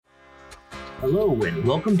Hello and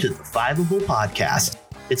welcome to the Fiveable Podcast.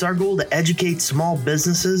 It's our goal to educate small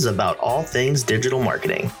businesses about all things digital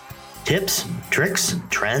marketing. Tips, tricks,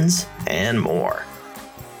 trends, and more.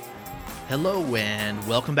 Hello and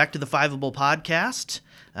welcome back to the Fiveable Podcast.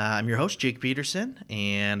 I'm your host, Jake Peterson,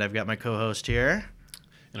 and I've got my co-host here.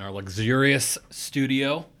 In our luxurious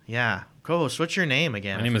studio. Yeah. Co-host, what's your name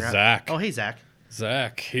again? My name is Zach. Oh, hey, Zach.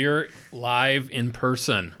 Zach, here live in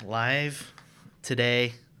person. Live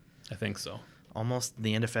today. I think so. Almost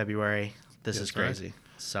the end of February. This is crazy. Right.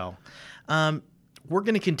 So, we're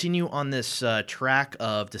going to continue on this track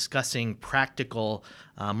of discussing practical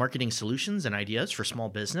marketing solutions and ideas for small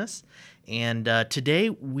business. And today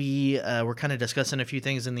we're kind of discussing a few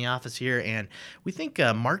things in the office here, and we think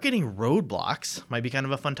marketing roadblocks might be kind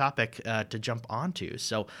of a fun topic to jump onto.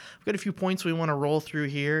 So we've got a few points we want to roll through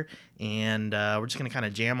here, and we're just going to kind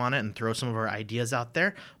of jam on it and throw some of our ideas out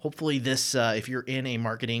there. Hopefully this, if you're in a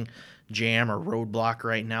marketing jam or roadblock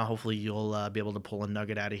right now, hopefully you'll be able to pull a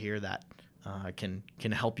nugget out of here that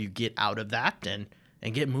can help you get out of that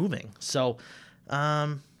and get moving. So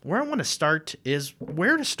where I want to start is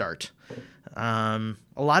where to start. A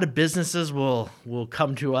lot of businesses will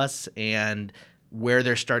come to us, and where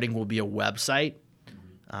they're starting will be a website,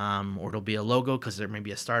 or it'll be a logo because there may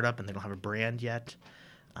be a startup and they don't have a brand yet.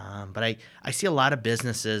 But I see a lot of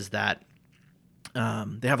businesses that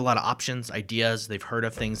they have a lot of options, ideas. They've heard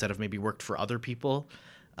of things that have maybe worked for other people,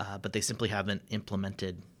 but they simply haven't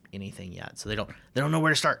implemented anything yet. So they don't know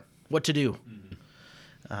where to start, what to do.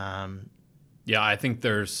 Yeah, I think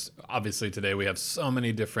there's obviously today we have so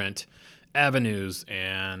many different avenues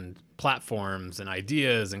and platforms and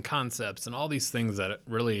ideas and concepts and all these things that are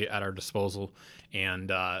really at our disposal.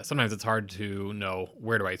 And sometimes it's hard to know,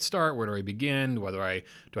 where do I start? Where do I begin? Do I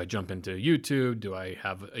jump into YouTube? Do I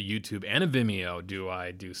have a YouTube and a Vimeo? Do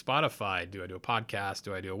I do Spotify? Do I do a podcast?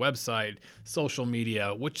 Do I do a website? Social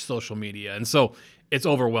media? Which social media? And so it's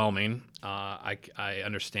overwhelming. I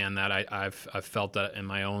understand that. I've felt that in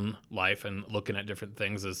my own life, and looking at different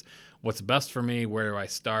things is what's best for me. Where do I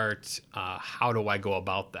start? How do I go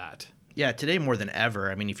about that? Yeah, today more than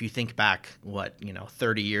ever. I mean, if you think back,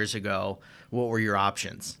 30 years ago, what were your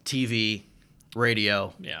options? TV,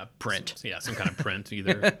 radio, print. Some kind of print,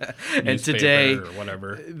 either and today, or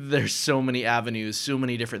whatever. There's so many avenues, so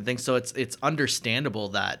many different things. So it's understandable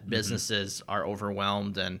that businesses are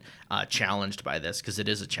overwhelmed and challenged by this, because it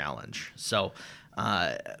is a challenge. So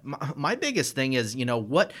my biggest thing is,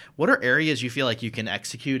 what are areas you feel like you can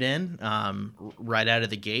execute in right out of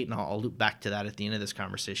the gate? And I'll loop back to that at the end of this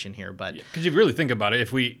conversation here. But because you really think about it,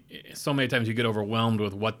 so many times you get overwhelmed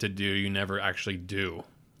with what to do, you never actually do.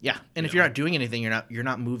 Yeah, and if you're not doing anything, you're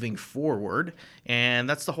not moving forward, and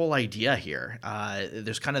that's the whole idea here.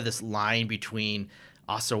 There's kind of this line between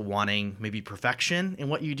also wanting maybe perfection in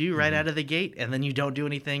what you do right out of the gate, and then you don't do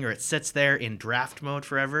anything, or it sits there in draft mode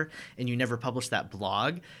forever, and you never publish that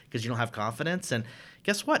blog because you don't have confidence. And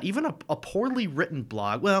guess what? Even a poorly written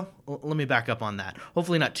blog, well, let me back up on that.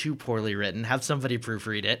 Hopefully not too poorly written. Have somebody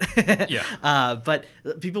proofread it. Yeah. But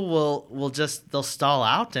people they'll stall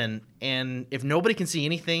out, and if nobody can see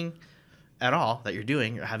anything at all that you're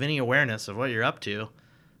doing or have any awareness of what you're up to,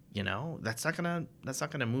 that's not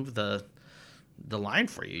gonna move the line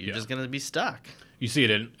for you. You're just gonna be stuck. You see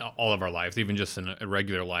it in all of our lives, even just in a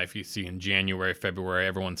regular life. You see in January, February,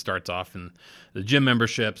 everyone starts off in the gym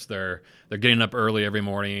memberships. They're getting up early every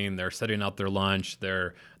morning. They're setting out their lunch.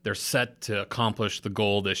 They're set to accomplish the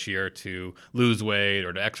goal this year to lose weight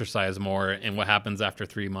or to exercise more. And what happens after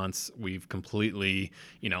 3 months? We've completely,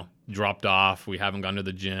 dropped off. We haven't gone to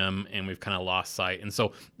the gym, and we've kind of lost sight. And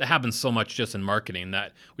so that happens so much just in marketing,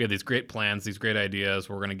 that we have these great plans, these great ideas.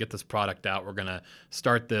 We're going to get this product out. We're going to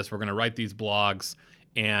start this. We're going to write these blogs.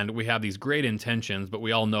 And we have these great intentions, but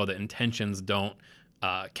we all know that intentions don't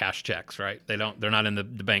cash checks, right? They're not in the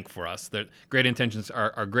bank for us. Great intentions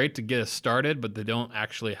are great to get us started, but they don't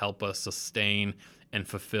actually help us sustain and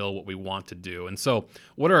fulfill what we want to do. And so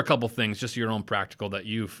what are a couple things, just your own practical, that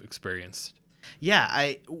you've experienced?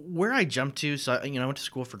 Yeah, where I jumped to, so I went to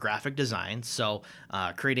school for graphic design, so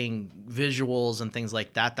creating visuals and things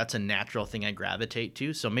like that, that's a natural thing I gravitate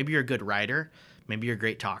to. So maybe you're a good writer, maybe you're a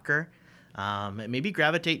great talker, maybe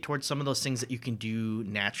gravitate towards some of those things that you can do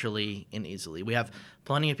naturally and easily. We have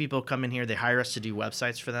plenty of people come in here, they hire us to do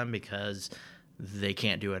websites for them because they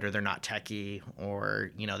can't do it, or they're not techie, or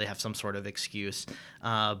they have some sort of excuse.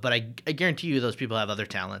 But I guarantee you those people have other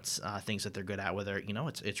talents, things that they're good at, whether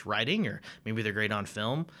it's writing, or maybe they're great on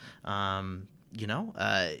film.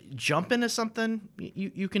 Jump into something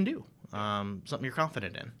you can do, something you're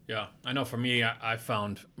confident in. Yeah, I know for me, I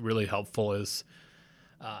found really helpful is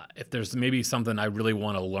if there's maybe something I really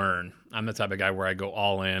want to learn, I'm the type of guy where I go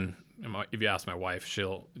all in. If you ask my wife,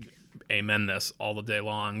 she'll amen this all the day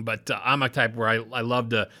long. But I'm a type where I love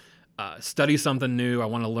to study something new. I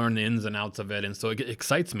want to learn the ins and outs of it. And so it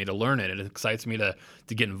excites me to learn it. It excites me to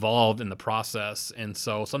get involved in the process. And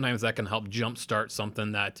so sometimes that can help jumpstart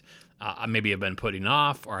something that I maybe have been putting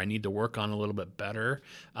off or I need to work on a little bit better.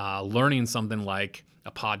 Learning something like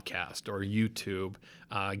a podcast or YouTube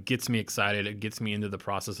gets me excited. It gets me into the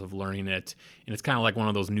process of learning it. And it's kind of like one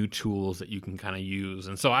of those new tools that you can kind of use.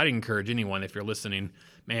 And so I'd encourage anyone, if you're listening,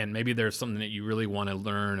 man, maybe there's something that you really want to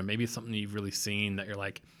learn, or maybe something you've really seen that you're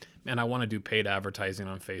like, man, I want to do paid advertising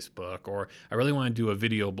on Facebook, or I really want to do a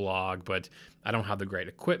video blog, but I don't have the great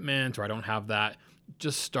equipment, or I don't have that.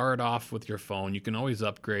 Just start off with your phone. You can always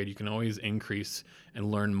upgrade. You can always increase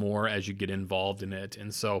and learn more as you get involved in it.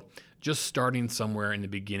 And so just starting somewhere in the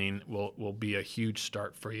beginning will be a huge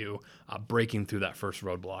start for you, breaking through that first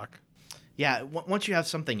roadblock. Yeah, once you have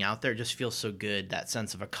something out there, it just feels so good. That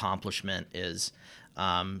sense of accomplishment is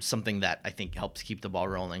something that I think helps keep the ball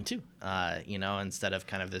rolling too. Instead of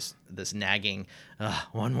kind of this nagging,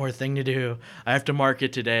 one more thing to do. I have to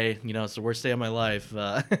market today. It's the worst day of my life.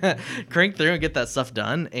 Crank through and get that stuff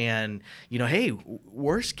done. And hey,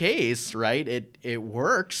 worst case, right? It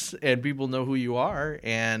works, and people know who you are,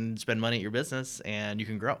 and spend money at your business, and you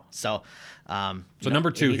can grow. So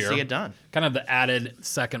number 2 here, to get done. Kind of the added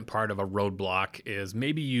second part of a roadblock is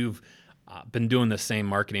maybe you've been doing the same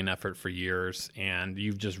marketing effort for years, and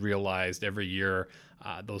you've just realized every year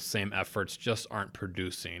those same efforts just aren't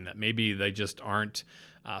producing. That maybe they just aren't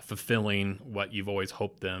fulfilling what you've always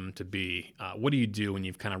hoped them to be. What do you do when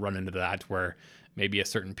you've kind of run into that, where maybe a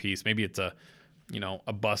certain piece, maybe it's a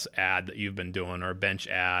bus ad that you've been doing, or a bench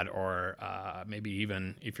ad, or maybe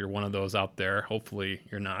even if you're one of those out there, hopefully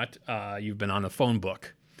you're not, you've been on a phone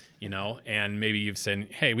book, and maybe you've said,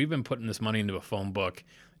 hey, we've been putting this money into a phone book,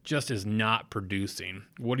 just is not producing.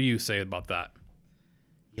 What do you say about that?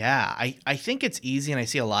 Yeah, I think it's easy, and I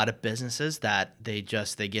see a lot of businesses that they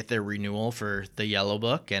get their renewal for the yellow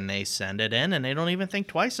book and they send it in, and they don't even think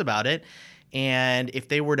twice about it. And if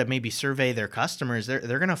they were to maybe survey their customers, they're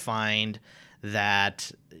going to find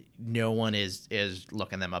that no one is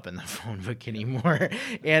looking them up in the phone book anymore.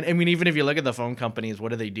 And I mean, even if you look at the phone companies,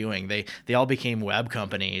 what are they doing? They all became web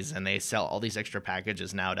companies, and they sell all these extra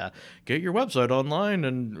packages now to get your website online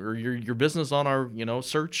or your business on our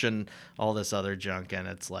search and all this other junk. And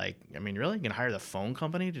it's like, I mean, really, you can hire the phone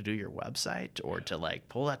company to do your website or to like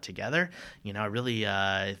pull that together?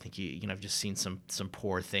 I think I've just seen some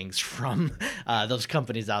poor things from those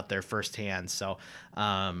companies out there firsthand. So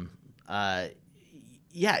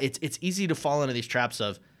yeah, it's easy to fall into these traps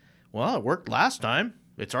of, well, it worked last time.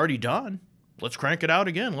 It's already done. Let's crank it out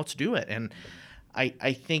again. Let's do it. And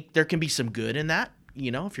I think there can be some good in that,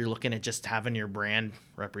 if you're looking at just having your brand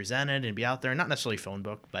represented and be out there, not necessarily phone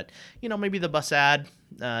book, but, maybe the bus ad,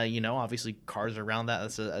 obviously cars around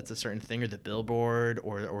that. That's a certain thing, or the billboard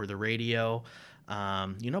or the radio.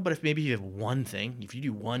 But if maybe you have one thing, if you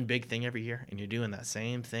do one big thing every year and you're doing that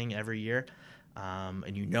same thing every year, and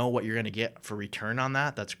what you're going to get for return on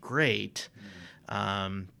that, that's great.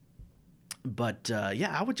 I would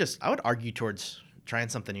argue towards trying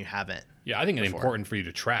something you haven't. Yeah, I think it's important for you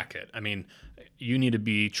to track it. I mean, you need to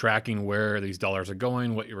be tracking where these dollars are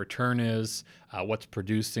going, what your return is, what's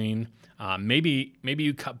producing. Maybe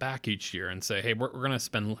you cut back each year and say, hey, we're going to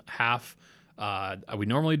spend half. We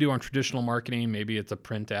normally do on traditional marketing. Maybe it's a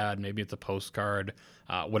print ad, maybe it's a postcard,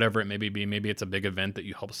 whatever it may be. Maybe it's a big event that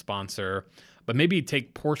you help sponsor. But maybe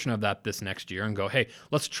take portion of that this next year and go, hey,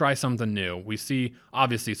 let's try something new. We see,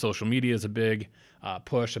 obviously, social media is a big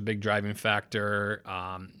push, a big driving factor.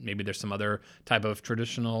 Maybe there's some other type of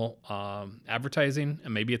traditional advertising,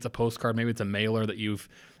 and maybe it's a postcard, maybe it's a mailer that you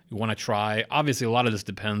want to try. Obviously, a lot of this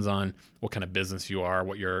depends on what kind of business you are,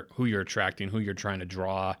 who you're attracting, who you're trying to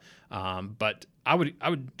draw. But I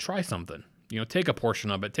would try something. Take a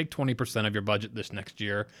portion of it. Take 20% of your budget this next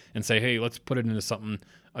year and say, hey, let's put it into something.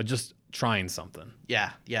 Just trying something.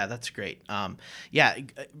 Yeah, that's great.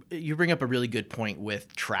 You bring up a really good point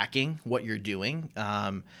with tracking what you're doing.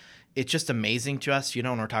 It's just amazing to us,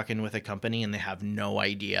 when we're talking with a company and they have no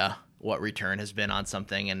idea what return has been on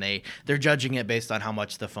something, and they're judging it based on how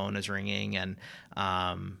much the phone is ringing, and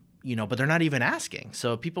but they're not even asking.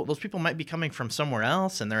 So those people might be coming from somewhere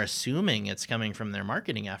else, and they're assuming it's coming from their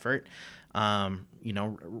marketing effort.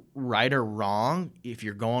 Right or wrong, if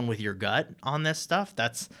you're going with your gut on this stuff,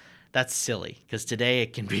 that's silly, because today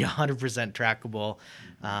it can be 100% trackable.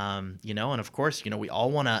 And of course, we all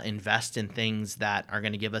want to invest in things that are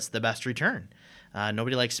going to give us the best return.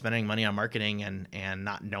 nobody likes spending money on marketing and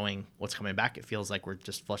not knowing what's coming back. It feels like we're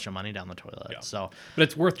just flushing money down the toilet. Yeah. So, but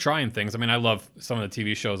it's worth trying things. I mean, I love some of the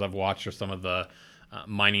TV shows I've watched, or some of the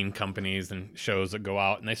mining companies and shows that go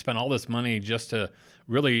out and they spend all this money just to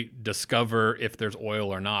really discover if there's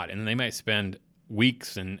oil or not. And they might spend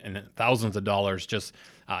weeks and thousands of dollars just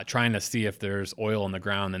trying to see if there's oil in the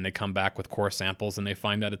ground. And they come back with core samples and they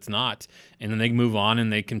find that it's not. And then they move on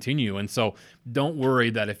and they continue. And so don't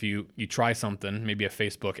worry that if you try something, maybe a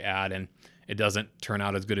Facebook ad, and it doesn't turn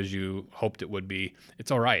out as good as you hoped it would be,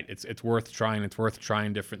 it's all right. It's worth trying. It's worth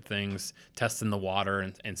trying different things, testing the water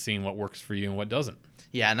and seeing what works for you and what doesn't.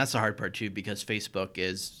 Yeah, and that's the hard part too, because Facebook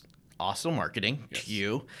is also marketing to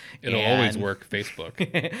you. It'll always work, Facebook.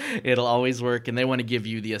 It'll always work, and they want to give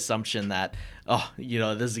you the assumption that,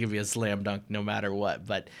 this is going to be a slam dunk no matter what.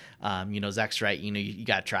 But, Zach's right. You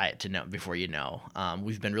got to try it to know before you know.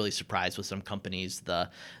 We've been really surprised with some companies, the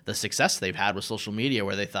success they've had with social media,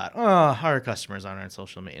 where they thought, our customers aren't on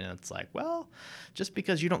social media. And it's like, well, just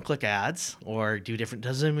because you don't click ads or do different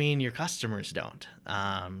doesn't mean your customers don't.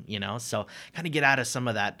 So kind of get out of some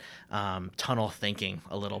of that tunnel thinking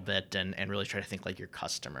a little bit and really try to think like your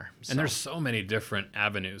customer. And there's so many different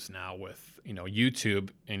avenues now with, YouTube,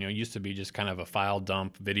 and used to be just kind of a file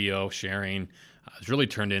dump video sharing. It's really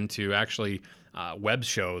turned into actually web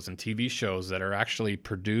shows and TV shows that are actually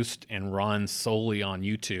produced and run solely on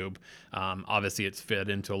YouTube. Obviously, it's fit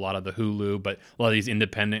into a lot of the Hulu, but a lot of these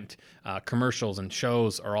independent commercials and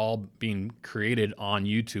shows are all being created on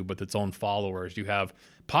YouTube with its own followers. You have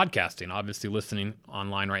podcasting, obviously listening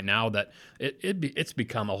online right now, that it's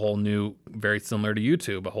become a whole new, very similar to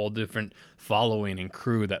YouTube, a whole different following and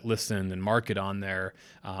crew that listen and market on there.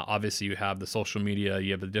 Obviously, you have the social media,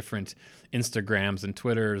 you have the different Instagrams and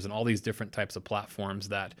Twitters and all these different types of platforms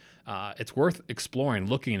that it's worth exploring,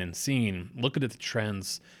 looking and seeing. Look at the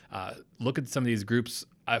trends. Look at some of these groups.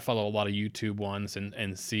 I follow a lot of YouTube ones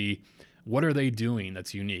and see what are they doing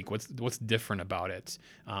that's unique? What's different about it?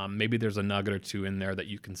 Maybe there's a nugget or two in there that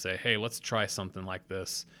you can say, hey, let's try something like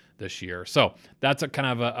this year. So that's a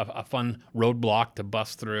kind of a fun roadblock to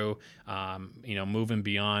bust through, moving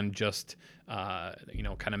beyond just, kind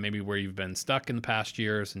of maybe where you've been stuck in the past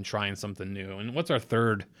years and trying something new. And what's our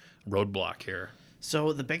third roadblock here?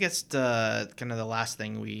 So the biggest, kind of the last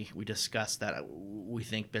thing we discussed that we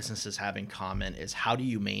think businesses have in common is, how do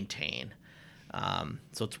you maintain?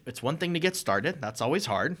 So it's one thing to get started. That's always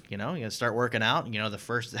hard. You gotta start working out. The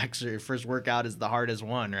first workout is the hardest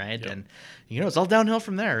one, right? Yep. And it's all downhill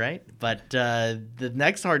from there, right? But the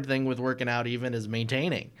next hard thing with working out even is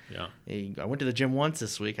maintaining. Yeah. I went to the gym once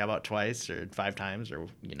this week. How about twice or 5 times or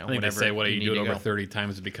I think whatever? they say what you do it over go. 30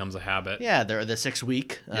 times, it becomes a habit. Yeah, the 6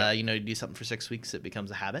 week. Yeah. You do something for 6 weeks, it becomes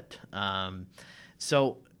a habit.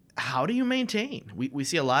 So how do you maintain? We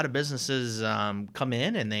see a lot of businesses come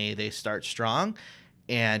in and they start strong,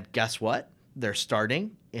 and guess what? They're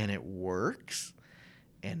starting and it works,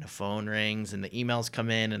 and the phone rings and the emails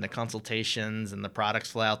come in and the consultations and the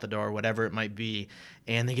products fly out the door, whatever it might be,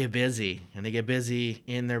 and they get busy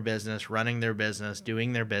in their business, running their business,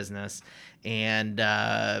 doing their business, and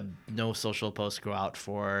no social posts go out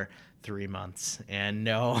for 3 months, and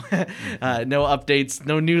no updates,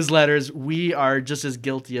 no newsletters. We are just as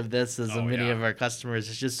guilty of this as many of our customers.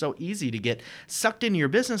 It's just so easy to get sucked into your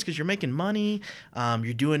business because you're making money.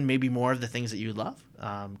 You're doing maybe more of the things that you love.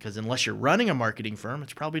 Because unless you're running a marketing firm,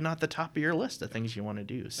 it's probably not the top of your list of things you want to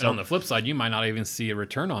do. So and on the flip side, you might not even see a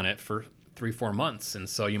return on it for 3-4 months, and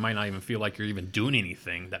so you might not even feel like you're even doing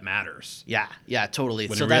anything that matters. Yeah, totally.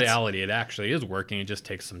 When so in reality, it actually is working. It just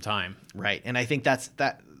takes some time. Right, and I think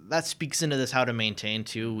that speaks into this how to maintain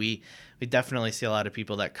too. We definitely see a lot of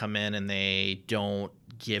people that come in and they don't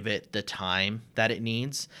give it the time that it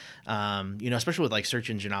needs. Especially with like search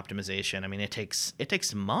engine optimization. I mean, it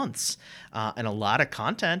takes months and a lot of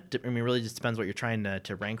content. I mean, really just depends what you're trying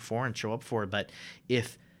to rank for and show up for. But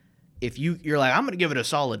if you're like, I'm going to give it a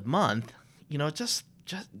solid month, just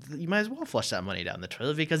you might as well flush that money down the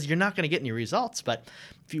toilet, because you're not going to get any results. But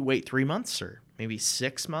if you wait 3 months or maybe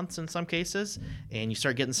 6 months in some cases, and you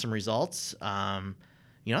start getting some results, it's going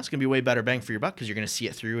to be way better bang for your buck, because you're going to see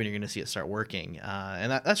it through and you're going to see it start working.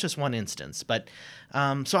 And that's just one instance. But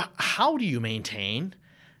so how do you maintain?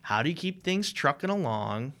 How do you keep things trucking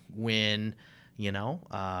along when,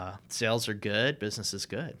 sales are good, business is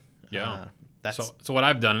good? Yeah. So what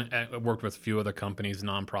I've done, I worked with a few other companies,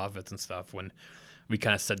 nonprofits and stuff, when we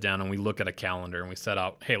kind of sit down and we look at a calendar and we set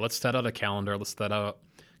out, hey, let's set out a calendar. Let's set out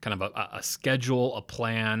kind of a schedule, a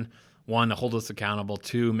plan, one, to hold us accountable,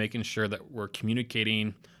 two, making sure that we're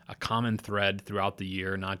communicating a common thread throughout the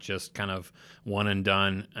year, not just kind of one and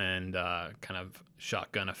done and kind of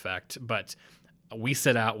shotgun effect. But we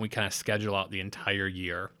set out and we kind of schedule out the entire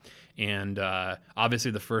year. And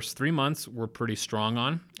obviously the first 3 months we're pretty strong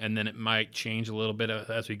on, and then it might change a little bit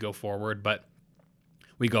as we go forward. But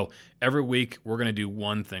we go every week, we're going to do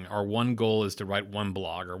one thing. Our one goal is to write one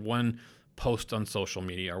blog or one post on social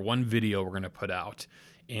media or one video we're going to put out.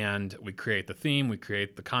 And we create the theme, we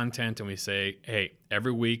create the content, and we say, hey,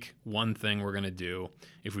 every week, one thing we're going to do.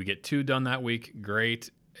 If we get 2 done that week, great.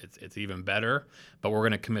 It's even better. But we're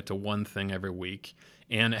going to commit to one thing every week.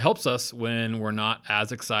 And it helps us when we're not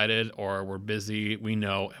as excited or we're busy. We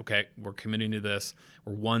know, okay, we're committing to this.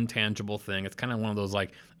 We're one tangible thing. It's kind of one of those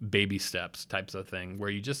like baby steps types of thing where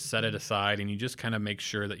you just set it aside and you just kind of make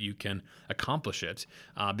sure that you can accomplish it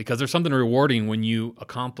because there's something rewarding when you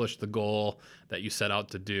accomplish the goal that you set out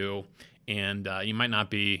to do. And you might not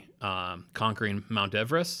be conquering Mount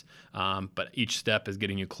Everest, but each step is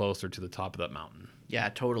getting you closer to the top of that mountain. Yeah,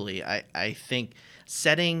 totally. I think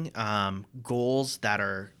setting goals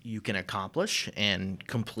that you can accomplish and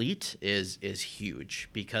complete is huge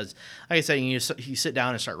because, like I said, you sit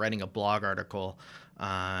down and start writing a blog article.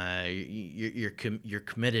 You're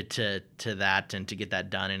committed to that and to get that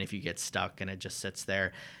done. And if you get stuck and it just sits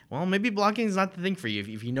there, well, maybe blogging is not the thing for you.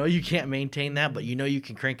 If you know you can't maintain that, but you know you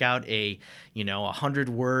can crank out a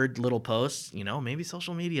 100-word little post, maybe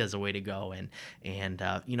social media is a way to go and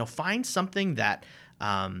find something that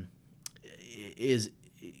is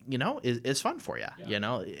fun for you,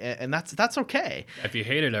 and that's okay. If you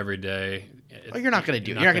hate it every day, well, you're not going to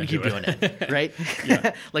do it. You're not going to keep doing it, right?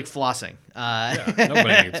 Yeah. Like flossing.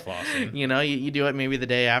 Nobody needs flossing. You do it maybe the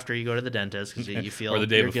day after you go to the dentist because you feel or the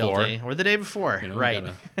day you're before. guilty, or the day before, right?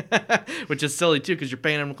 Which is silly too because you're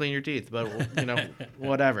paying them to clean your teeth, but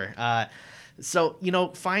whatever. So,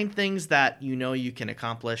 find things that you can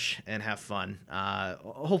accomplish and have fun,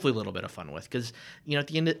 hopefully a little bit of fun with. Because, at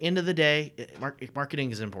the end of the day,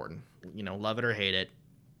 marketing is important. Love it or hate it,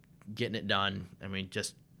 getting it done. I mean,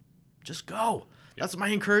 just go. Yep. That's my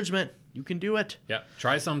encouragement. You can do it. Yeah,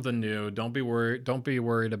 try something new. Don't be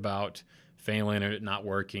worried about failing or it not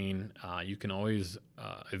working. You can always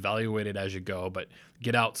evaluate it as you go, but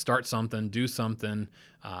get out, start something, do something,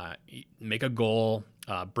 make a goal.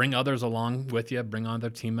 Bring others along with you. Bring other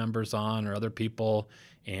team members on or other people,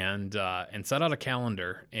 and set out a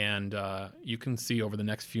calendar. And you can see over the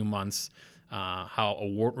next few months how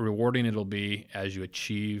rewarding it'll be as you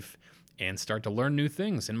achieve and start to learn new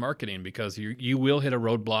things in marketing. Because you will hit a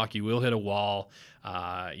roadblock, you will hit a wall.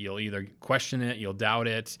 You'll either question it, you'll doubt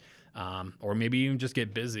it, or maybe even just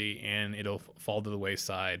get busy and it'll fall to the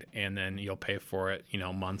wayside, and then you'll pay for it,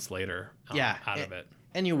 months later. Out of it.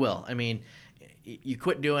 And you will. I mean, you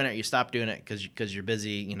quit doing it, you stop doing it because you're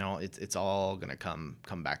busy. It's all gonna come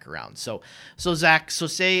back around. So Zach,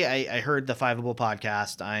 say I heard the Fiveable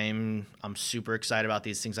podcast. I'm super excited about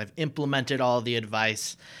these things. I've implemented all the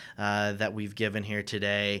advice that we've given here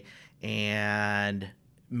today, and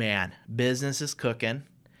man, business is cooking.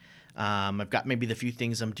 I've got maybe the few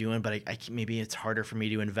things I'm doing, but maybe it's harder for me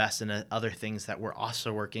to invest in other things that we're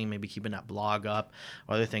also working. Maybe keeping that blog up,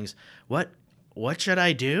 or other things. What should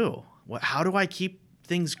I do? How do I keep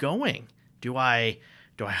things going? Do I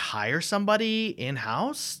hire somebody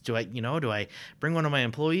in-house? Do I bring one of my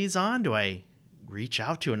employees on? Do I reach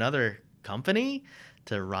out to another company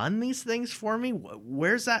to run these things for me?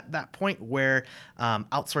 Where's that point where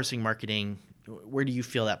outsourcing marketing, where do you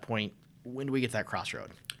feel that point? When do we get to that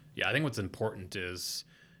crossroad? Yeah, I think what's important is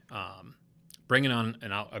bringing on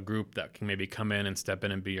a group that can maybe come in and step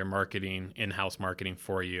in and be your in-house marketing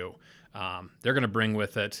for you. They're going to bring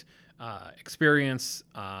with it experience,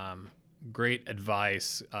 great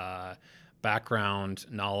advice, background,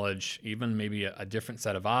 knowledge, even maybe a different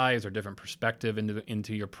set of eyes or different perspective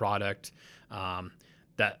into your product.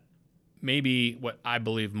 That maybe what I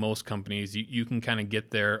believe most companies, you can kind of get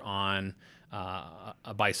there on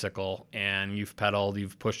a bicycle and you've pedaled,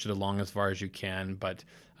 you've pushed it along as far as you can, but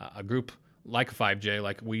a group like 5J,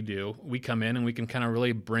 like we do, we come in and we can kind of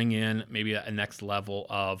really bring in maybe a next level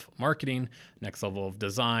of marketing, next level of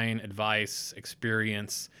design, advice,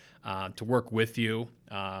 experience to work with you.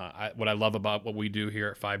 What I love about what we do here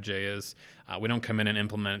at 5J is we don't come in and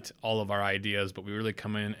implement all of our ideas, but we really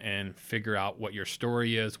come in and figure out what your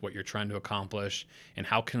story is, what you're trying to accomplish, and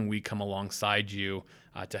how can we come alongside you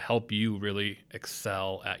to help you really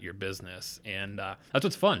excel at your business. And that's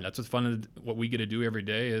what's fun. That's what's fun. What we get to do every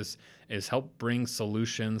day is help bring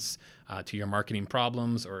solutions to your marketing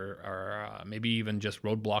problems or maybe even just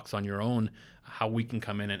roadblocks on your own, how we can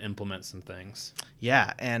come in and implement some things.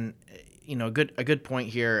 Yeah. And, a good point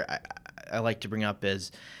here. I like to bring up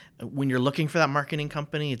is when you're looking for that marketing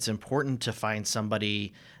company, it's important to find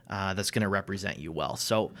somebody that's going to represent you well.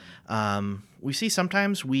 So we see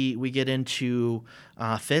sometimes we get into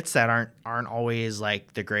fits that aren't always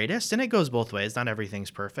like the greatest, and it goes both ways. Not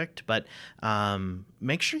everything's perfect, but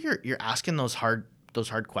make sure you're asking those hard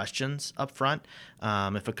questions up front.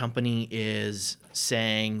 If a company is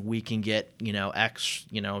saying we can get, X,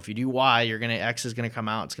 if you do Y, X is gonna come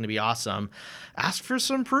out. It's gonna be awesome. Ask for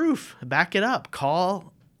some proof. Back it up.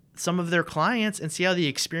 Call some of their clients and see how the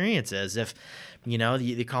experience is. If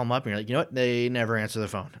you call them up and you're like, you know what, they never answer the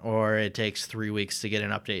phone, or it takes 3 weeks to get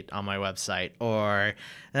an update on my website, or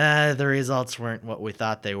the results weren't what we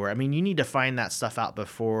thought they were. I mean, you need to find that stuff out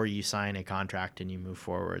before you sign a contract and you move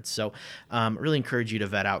forward. So really encourage you to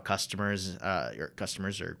vet out customers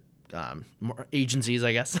or agencies,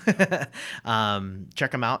 I guess.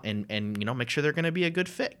 Check them out and make sure they're going to be a good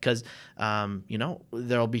fit, because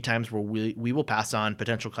there'll be times where we will pass on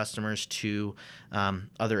potential customers to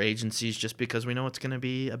other agencies just because we know it's going to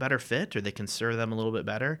be a better fit, or they can serve them a little bit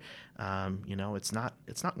better. It's not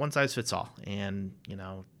one size fits all, and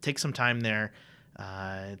take some time there.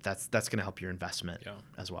 That's going to help your investment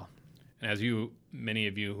as well. And as many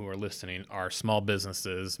of you who are listening are small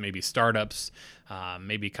businesses, maybe startups,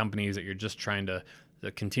 maybe companies that you're just trying to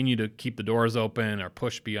continue to keep the doors open or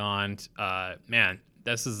push beyond,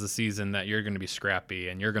 this is the season that you're going to be scrappy,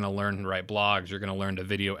 and you're going to learn to write blogs, you're going to learn to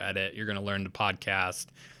video edit, you're going to learn to podcast,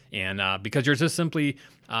 and because you're just simply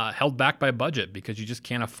held back by budget because you just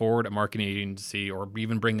can't afford a marketing agency or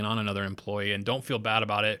even bringing on another employee. And don't feel bad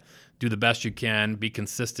about it. Do the best you can, be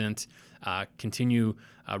consistent, continue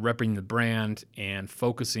repping the brand and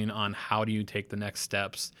focusing on how do you take the next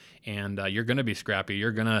steps. And you're going to be scrappy.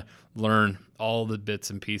 You're going to learn all the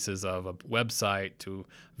bits and pieces of a website to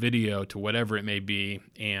video to whatever it may be.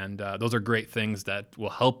 And those are great things that will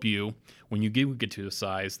help you when you get to the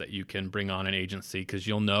size that you can bring on an agency, because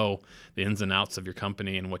you'll know the ins and outs of your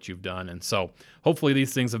company and what you've done. And so hopefully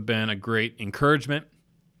these things have been a great encouragement.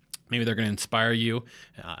 Maybe they're going to inspire you.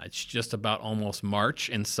 It's just about almost March,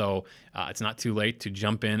 and so it's not too late to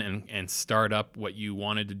jump in and start up what you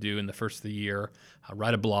wanted to do in the first of the year.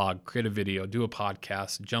 Write a blog, create a video, do a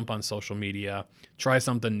podcast, jump on social media, try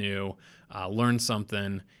something new, learn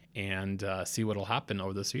something, and see what will happen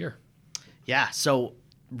over this year. Yeah, so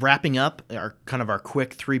wrapping up our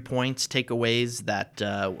quick 3 points, takeaways that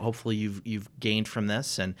hopefully you've gained from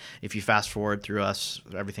this, and if you fast forward through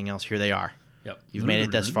everything else, here they are. Yep. You've made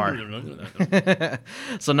it this far.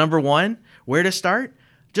 So number 1, where to start?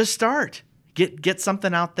 Just start. Get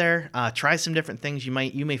something out there. Try some different things. You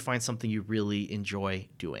may find something you really enjoy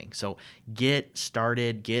doing. So get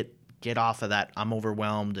started. Get off of that. I'm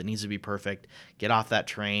overwhelmed. It needs to be perfect. Get off that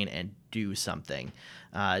train and do something.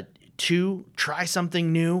 2, try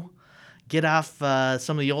something new. Get off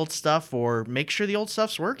some of the old stuff, or make sure the old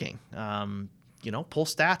stuff's working. Pull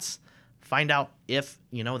stats. Find out if,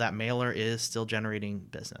 that mailer is still generating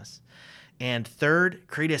business. And 3rd,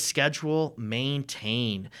 create a schedule,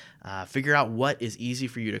 maintain, figure out what is easy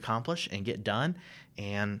for you to accomplish and get done,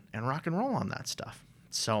 and rock and roll on that stuff.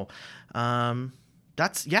 So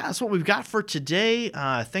that's what we've got for today.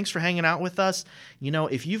 Thanks for hanging out with us.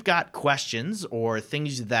 If you've got questions or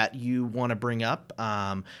things that you want to bring up,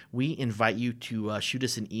 we invite you to shoot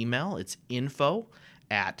us an email. It's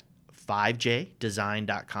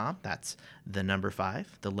info@5jdesign.com. That's the number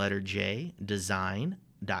 5, the letter J,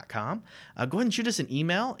 design.com. Go ahead and shoot us an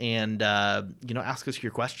email and, ask us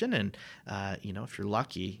your question. And, if you're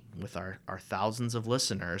lucky with our thousands of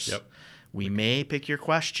listeners, we may pick your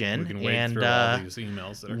question. We can wade through all these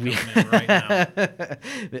emails that are coming in right now.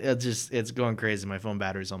 It's going crazy. My phone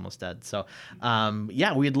battery's almost dead. So,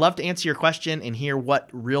 we'd love to answer your question and hear what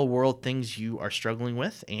real world things you are struggling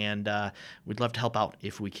with. And we'd love to help out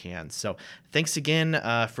if we can. So thanks again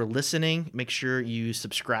for listening. Make sure you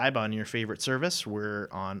subscribe on your favorite service. We're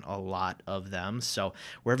on a lot of them. So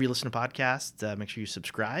wherever you listen to podcasts, make sure you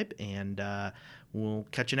subscribe, and we'll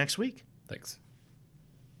catch you next week. Thanks.